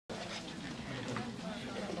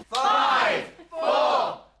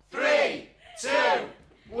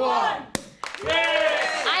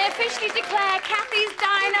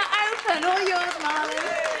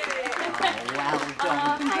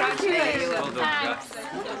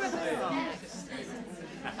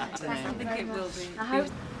I think it will be. I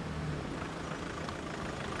hope.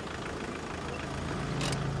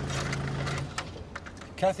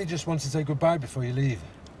 Kathy just wants to say goodbye before you leave.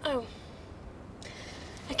 Oh.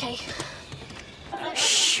 Okay.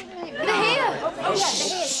 Shh! They're here! Oh, yeah, they're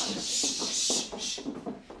here.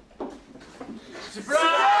 Surprise!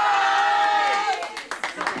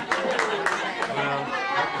 Well,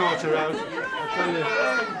 I caught her out. I tell you.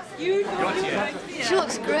 She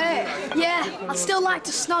looks great. Yeah, I'd still like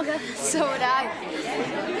to snog her. So would I.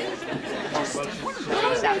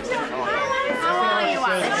 How are you,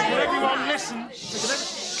 Alice? Can everyone listen?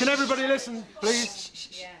 Can everybody listen, please?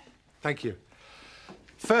 Yeah. Thank you.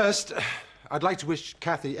 First, I'd like to wish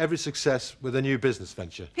Kathy every success with her new business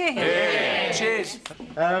venture. Yeah. Cheers.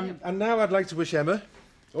 And now I'd like to wish Emma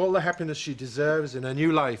all the happiness she deserves in her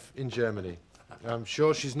new life in Germany. I'm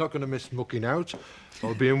sure she's not going to miss mucking out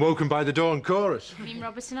or being woken by the dawn chorus. You mean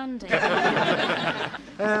Robert and Andy?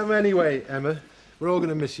 Anyway, Emma, we're all going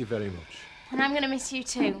to miss you very much. And I'm going to miss you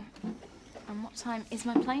too. And what time is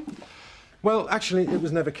my plane? Well, actually, it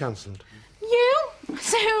was never cancelled. You?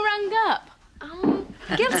 So who rang up?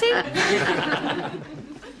 Guilty.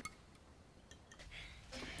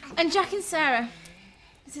 And Jack and Sarah,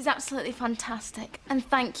 this is absolutely fantastic. And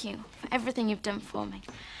thank you for everything you've done for me.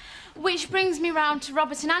 Which brings me round to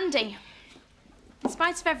Robert and Andy. In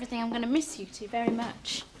spite of everything, I'm going to miss you two very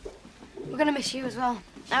much. We're going to miss you as well,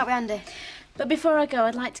 aren't we, Andy? But before I go,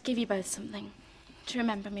 I'd like to give you both something to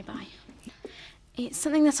remember me by. It's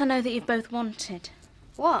something that I know that you've both wanted.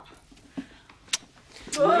 What?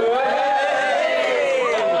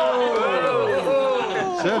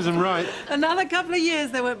 Serves them right. Another couple of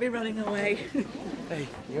years, they won't be running away. Hey,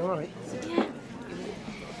 you all right? Yeah.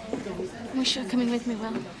 I wish you were coming with me,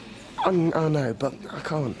 Will. I know, but I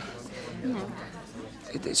can't. No.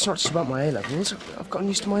 It's not just about my A-levels. I've gotten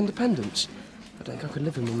used to my independence. I don't think I could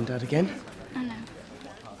live with Mum and Dad again. I know.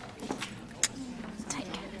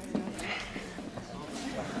 Take care.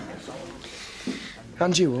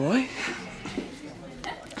 And you, all right?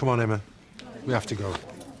 Come on, Emma. We have to go.